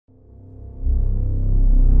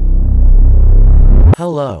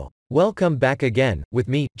Hello. Welcome back again, with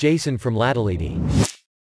me, Jason from LADALIDI.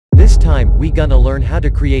 This time, we gonna learn how to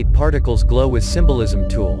create particles glow with Symbolism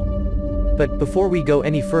Tool. But before we go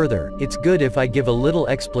any further, it's good if I give a little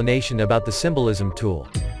explanation about the Symbolism Tool.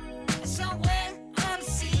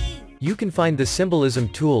 You can find the Symbolism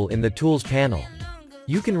Tool in the Tools panel.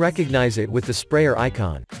 You can recognize it with the sprayer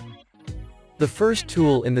icon. The first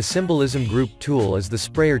tool in the Symbolism Group tool is the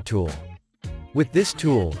Sprayer tool. With this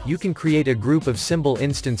tool, you can create a group of symbol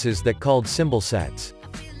instances that called symbol sets.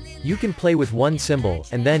 You can play with one symbol,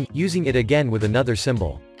 and then, using it again with another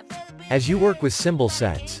symbol. As you work with symbol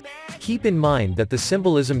sets, keep in mind that the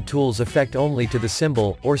Symbolism tools affect only to the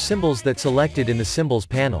symbol, or symbols that selected in the Symbols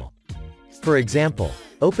panel. For example,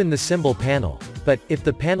 open the Symbol panel, but, if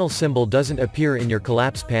the panel symbol doesn't appear in your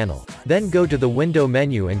Collapse panel, then go to the Window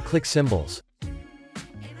menu and click Symbols.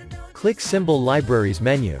 Click Symbol Libraries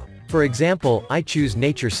menu. For example, I choose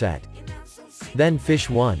Nature Set. Then Fish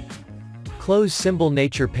 1. Close Symbol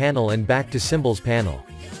Nature panel and back to Symbols panel.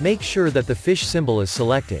 Make sure that the fish symbol is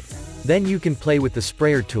selected. Then you can play with the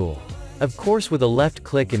Sprayer tool. Of course with a left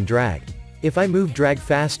click and drag. If I drag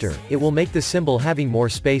faster, it will make the symbol having more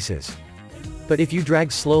spaces. But if you drag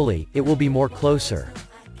slowly, it will be more closer.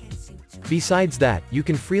 Besides that, you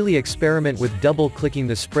can freely experiment with double-clicking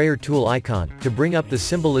the Sprayer tool icon, to bring up the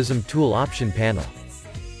Symbolism tool option panel.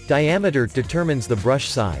 Diameter determines the brush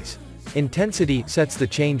size. Intensity sets the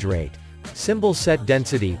change rate. Symbol set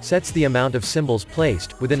density sets the amount of symbols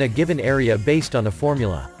placed within a given area based on a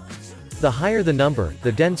formula. The higher the number,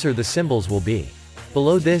 the denser the symbols will be.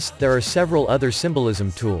 Below this, there are several other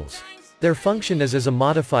Symbolism tools. Their function is as a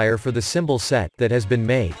modifier for the symbol set that has been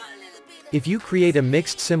made. If you create a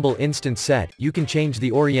mixed symbol instance set, you can change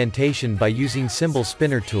the orientation by using Symbol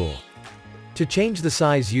Spinner tool. To change the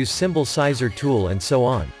size, use Symbol Sizer tool, and so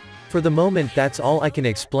on. For the moment, that's all I can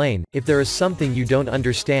explain. If there is something you don't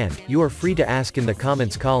understand, you are free to ask in the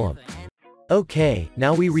comments column. Okay,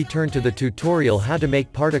 now we return to the tutorial how to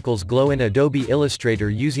make particles glow in Adobe Illustrator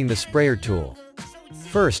using the Sprayer tool.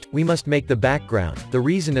 First, we must make the background. The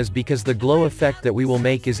reason is because the glow effect that we will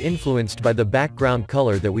make is influenced by the background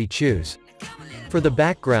color that we choose. For the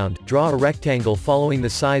background, draw a rectangle following the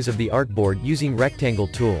size of the artboard using Rectangle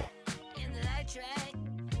tool.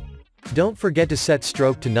 Don't forget to set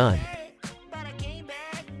stroke to none.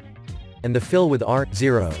 And the fill with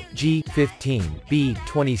R0, G15,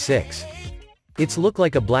 B26. It's look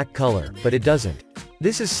like a black color, but it doesn't.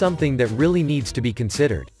 This is something that really needs to be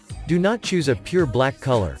considered. Do not choose a pure black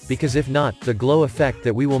color, because if not, the glow effect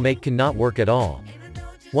that we will make cannot work at all.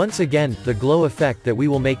 Once again, the glow effect that we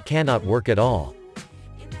will make cannot work at all.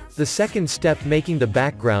 The second step making the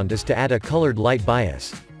background is to add a colored light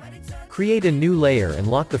bias. Create a new layer and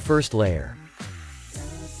lock the first layer.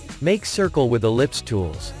 Make circle with ellipse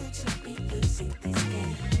tools.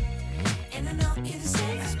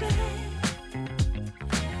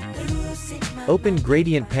 Open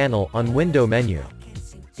Gradient panel on Window menu.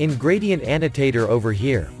 In Gradient Annotator over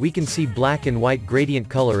here, we can see black and white gradient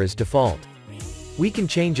color as default. We can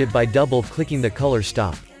change it by double-clicking the color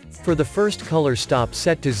stop. For the first color stop,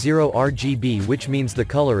 set to 0 RGB, which means the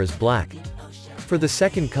color is black. For the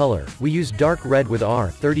second color, we use dark red with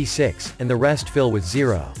R36, and the rest fill with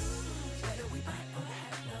 0.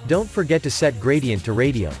 Don't forget to set gradient to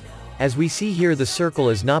radial. As we see here, the circle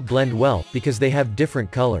is not blend well, because they have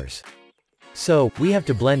different colors. So, we have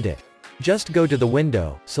to blend it. Just go to the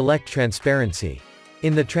window, select Transparency.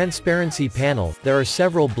 In the Transparency panel, there are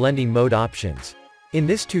several blending mode options. In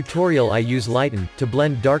this tutorial I use Lighten, to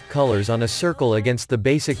blend dark colors on a circle against the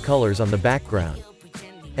basic colors on the background.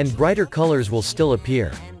 And brighter colors will still appear.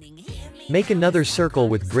 Make another circle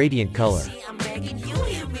with gradient color.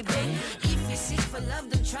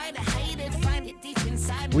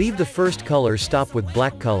 Leave the first color stop with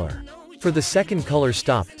black color. For the second color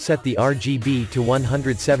stop, set the RGB to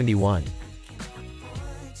 171.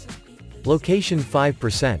 Location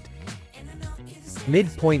 5%.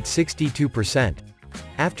 Midpoint 62%.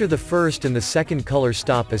 After the first and the second color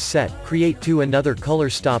stop is set, create another color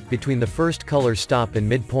stop between the first color stop and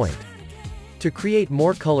midpoint. To create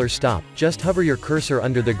more color stop, just hover your cursor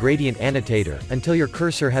under the Gradient Annotator, until your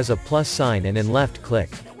cursor has a plus sign and then left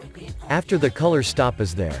click. After the color stop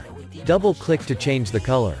is there, double click to change the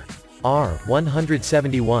color.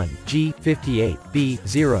 R171, G58,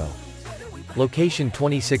 B0. Location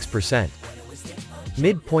 26%.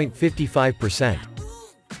 Midpoint 55%.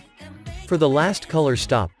 For the last color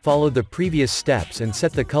stop, follow the previous steps and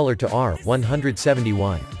set the color to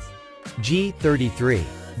R171. G33.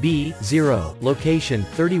 B0, location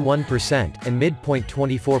 31% and midpoint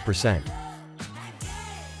 24%.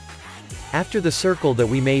 After the circle that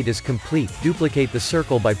we made is complete, duplicate the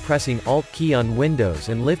circle by pressing Alt key on Windows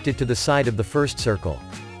and lift it to the side of the first circle.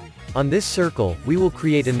 On this circle, we will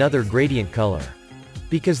create another gradient color.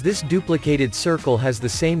 Because this duplicated circle has the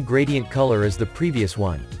same gradient color as the previous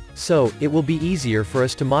one, so, it will be easier for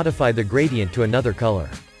us to modify the gradient to another color.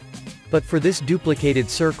 But for this duplicated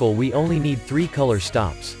circle we only need 3 color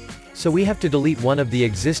stops. So we have to delete one of the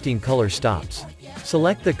existing color stops.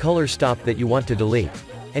 Select the color stop that you want to delete.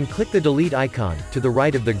 And click the delete icon, to the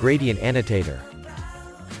right of the gradient annotator.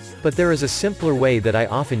 But there is a simpler way that I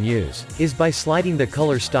often use, is by sliding the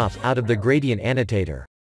color stop out of the gradient annotator.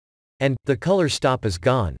 And, the color stop is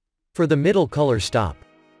gone. For the middle color stop,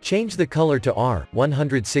 change the color to R,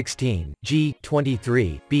 116, G,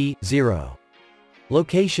 23, B, 0.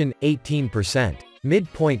 Location, 18%.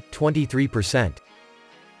 Midpoint, 23%.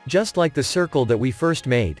 Just like the circle that we first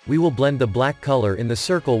made, we will blend the black color in the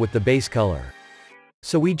circle with the base color.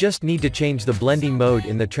 So we just need to change the blending mode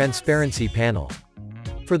in the transparency panel.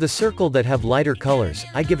 For the circle that have lighter colors,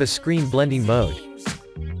 I give a screen blending mode.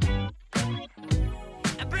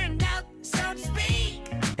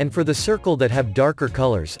 And for the circle that have darker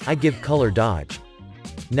colors, I give color dodge.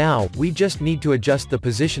 Now, we just need to adjust the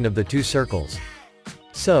position of the two circles,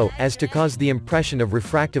 so as to cause the impression of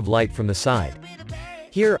refractive light from the side.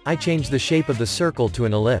 Here, I change the shape of the circle to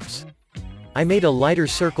an ellipse. I made a lighter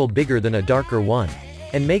circle bigger than a darker one.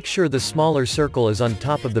 And make sure the smaller circle is on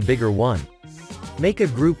top of the bigger one. Make a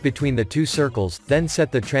group between the two circles, then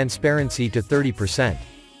set the transparency to 30%.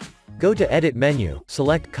 Go to Edit menu,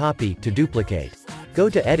 select Copy to duplicate. Go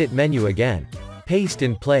to Edit menu again. Paste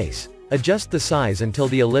in place. Adjust the size until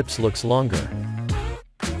the ellipse looks longer.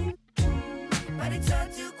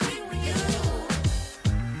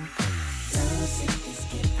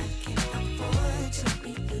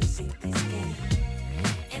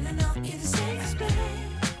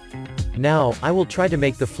 Now, I will try to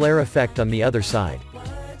make the flare effect on the other side.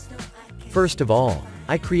 First of all,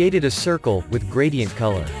 I created a circle with gradient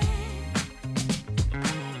color.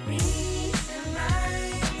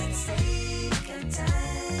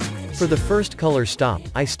 For the first color stop,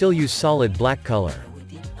 I still use solid black color.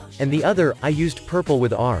 And the other, I used purple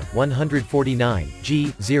with R, 149,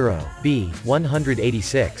 G, 0, B,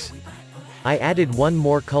 186. I added one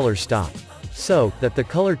more color stop, so that the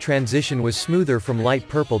color transition was smoother from light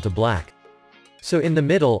purple to black. So in the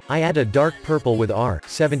middle, I add a dark purple with R,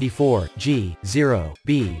 74, G, 0,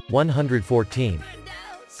 B, 114.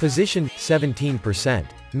 Position, 17%.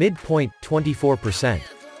 Midpoint, 24%.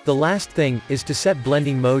 The last thing, is to set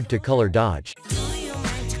blending mode to color dodge.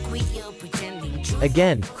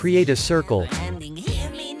 Again, create a circle.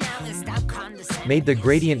 Made the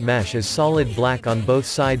gradient mesh as solid black on both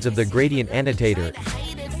sides of the gradient annotator.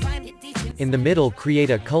 In the middle create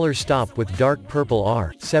a color stop with dark purple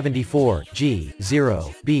R, 74, G,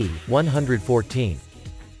 0, B, 114.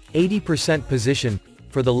 80% position,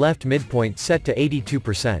 for the left midpoint set to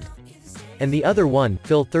 82%. And the other one,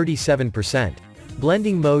 fill 37%.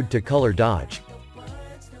 Blending mode to color dodge.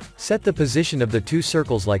 Set the position of the two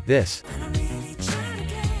circles like this.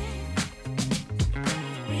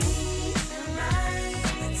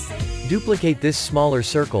 Duplicate this smaller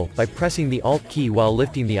circle, by pressing the Alt key while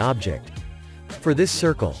lifting the object. For this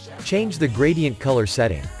circle, change the gradient color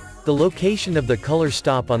setting. The location of the color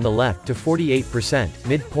stop on the left to 48%,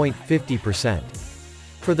 midpoint 50%.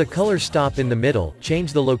 For the color stop in the middle,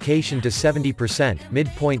 change the location to 70%,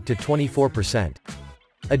 midpoint to 24%.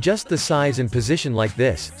 Adjust the size and position like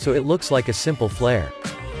this, so it looks like a simple flare.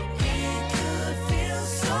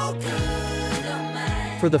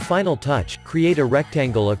 For the final touch, create a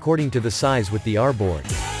rectangle according to the size with the artboard.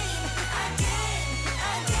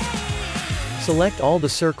 Select all the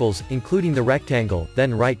circles, including the rectangle,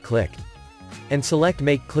 then right-click. And select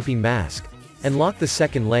Make Clipping Mask. And lock the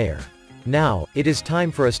second layer. Now, it is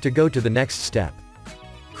time for us to go to the next step.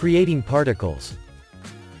 Creating particles.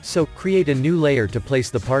 So, create a new layer to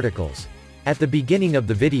place the particles. At the beginning of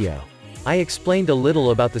the video, I explained a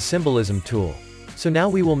little about the Symbolism Tool. So now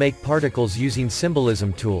we will make particles using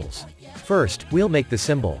Symbolism tools. First, we'll make the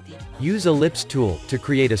symbol. Use Ellipse tool, to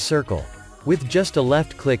create a circle. With just a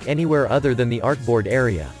left click anywhere other than the artboard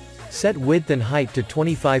area. Set width and height to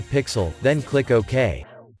 25 pixel, then click OK.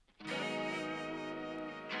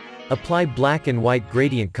 Apply black and white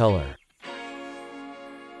gradient color.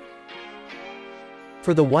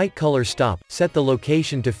 For the white color stop, set the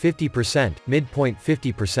location to 50%, midpoint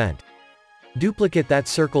 50%. Duplicate that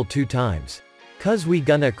circle 2 times. Cause we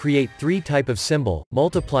gonna create 3 type of symbol,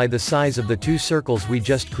 multiply the size of the 2 circles we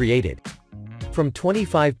just created. From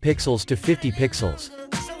 25 pixels to 50 pixels.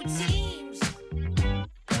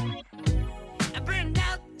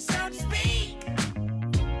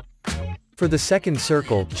 For the second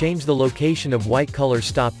circle, change the location of white color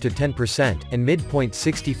stop to 10% and midpoint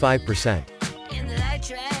 65%.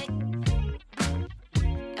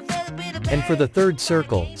 And for the third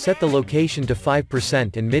circle, set the location to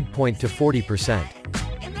 5% and midpoint to 40%.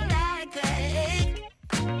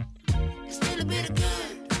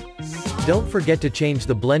 Don't forget to change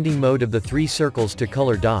the blending mode of the three circles to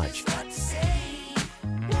color dodge.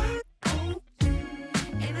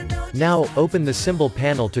 Now, open the symbol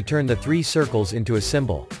panel to turn the three circles into a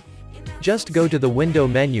symbol. Just go to the window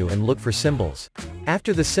menu and look for symbols.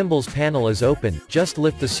 After the symbols panel is open, just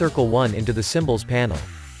lift the circle 1 into the symbols panel.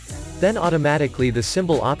 Then automatically the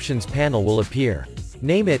symbol options panel will appear.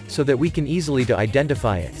 Name it, so that we can easily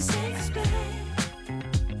identify it.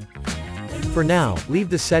 For now, leave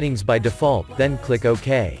the settings by default, then click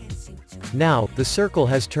OK. Now, the circle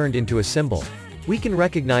has turned into a symbol. We can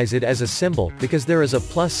recognize it as a symbol, because there is a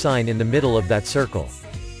plus sign in the middle of that circle.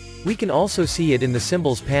 We can also see it in the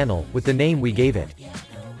symbols panel, with the name we gave it.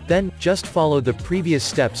 Then, just follow the previous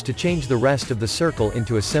steps to change the rest of the circle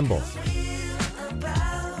into a symbol.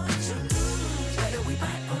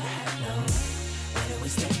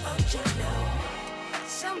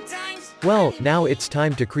 Well, now it's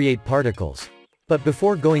time to create particles. But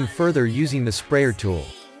before going further using the sprayer tool,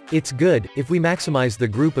 it's good if we maximize the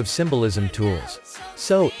group of symbolism tools.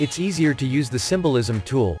 So, it's easier to use the symbolism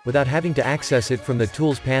tool without having to access it from the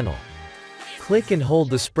tools panel. Click and hold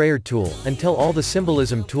the sprayer tool until all the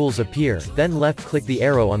symbolism tools appear, then left-click the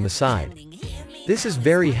arrow on the side. This is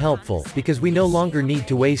very helpful because we no longer need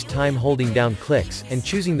to waste time holding down clicks and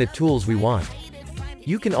choosing the tools we want.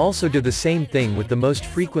 You can also do the same thing with the most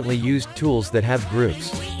frequently used tools that have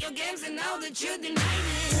groups.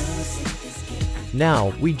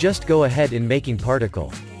 Now, we just go ahead in making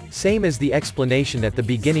particle. Same as the explanation at the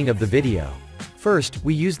beginning of the video. First,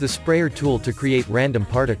 we use the sprayer tool to create random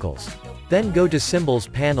particles. Then go to Symbols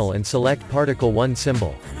panel and select Particle 1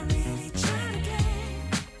 symbol.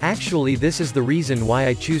 Actually, this is the reason why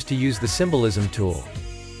I choose to use the Symbolism tool.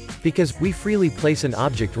 Because we freely place an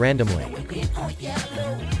object randomly.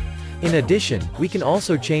 In addition, we can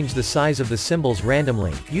also change the size of the symbols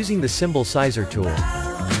randomly, using the Symbol Sizer tool.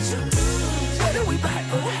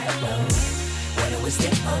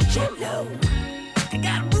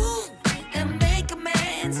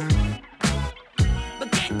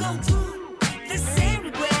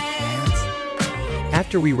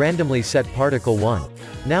 After we randomly set Particle 1,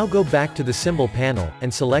 now go back to the Symbol panel,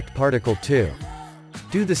 and select Particle 2.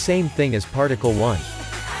 Do the same thing as Particle 1.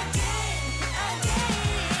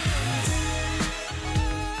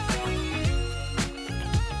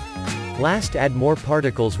 Last, add more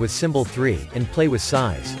particles with symbol 3, and play with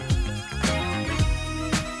size.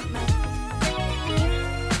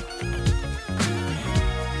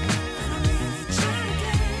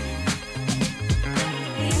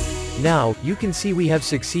 Now, you can see we have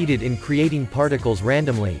succeeded in creating particles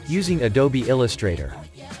randomly, using Adobe Illustrator.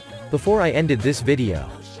 Before I ended this video,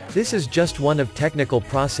 this is just one of technical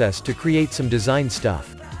process to create some design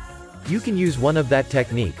stuff. You can use one of that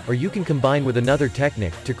technique, or you can combine with another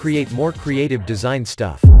technique to create more creative design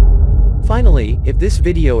stuff. Finally, if this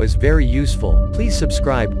video is very useful, please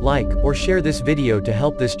subscribe, like, or share this video to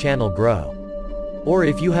help this channel grow. Or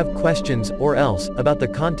if you have questions, or else, about the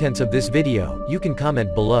contents of this video, you can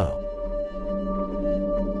comment below.